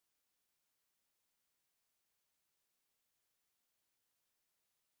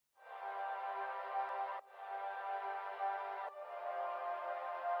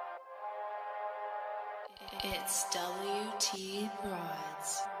It's WT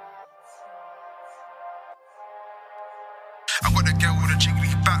Broads. I got the girl with a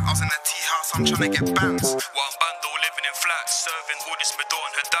jiggly back. I was in the tea house, I'm tryna get bands. One bando living in flats, serving all this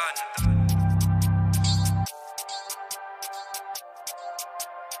Madon her done.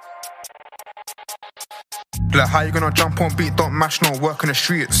 Like, how you gonna jump on beat, don't mash, no work in the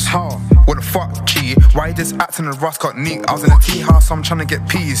streets? How? What the fuck, G? Why you just acting a rust got neat? I was in the tea house, I'm tryna get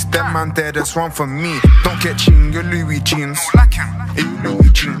peas. Them man there, just run from me. Don't get ching, your Louis jeans. No lacking, in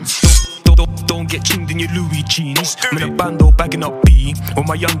Louis jeans. Don't get chinged in your Louis jeans. I'm in a bando bagging up B with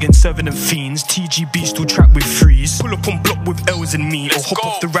my youngin' serving them fiends. TGB still trapped with freeze. Pull up on block with L's and me, or hop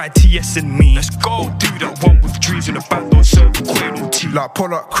off the ride TS and me. Let's go. Do that one with dreams in a bando serving quail and tea. Like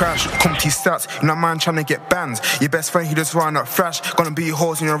pull up, crash, come TStackz. You know man tryna get bands. Your best friend he just run up flash. Gonna be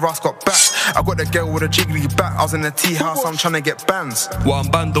hoes in your ass got back. I got the girl with a jiggly back. I was in the tea house, I'm tryna get bands.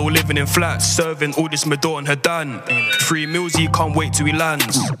 One bando living in flats, serving all this Madon her done. 3 meals he can't wait till he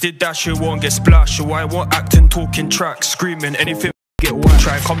lands. Did that shit won't get splash, so I want acting, talking tracks, screaming anything get one.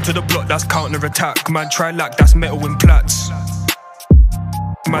 Try come to the block, that's counter attack. Man try lack, that's metal in plats.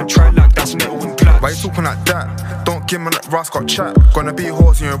 Man try lack, that's metal in plats. Why you talking like that? Don't give me that rascal chat. Gonna be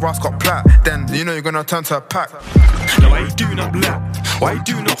hoes in your rascal plat. Then you know you're gonna turn to a pack. Now why you do not black? Why you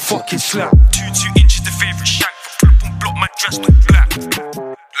do not fucking slap? 2 inches the favourite shank. Pull up on block, man dressed with black.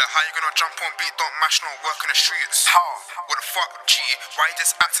 Like how you gonna jump on beat, don't mash, no work in the streets? How? What the fuck, G? Why you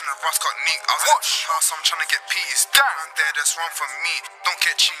just acting a rust got neat? I was in the house, I'm tryna get peas. Damn man there, just run from me. Don't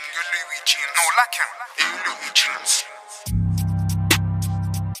get ching, your Louis jeans. No lacking, in Louis jeans.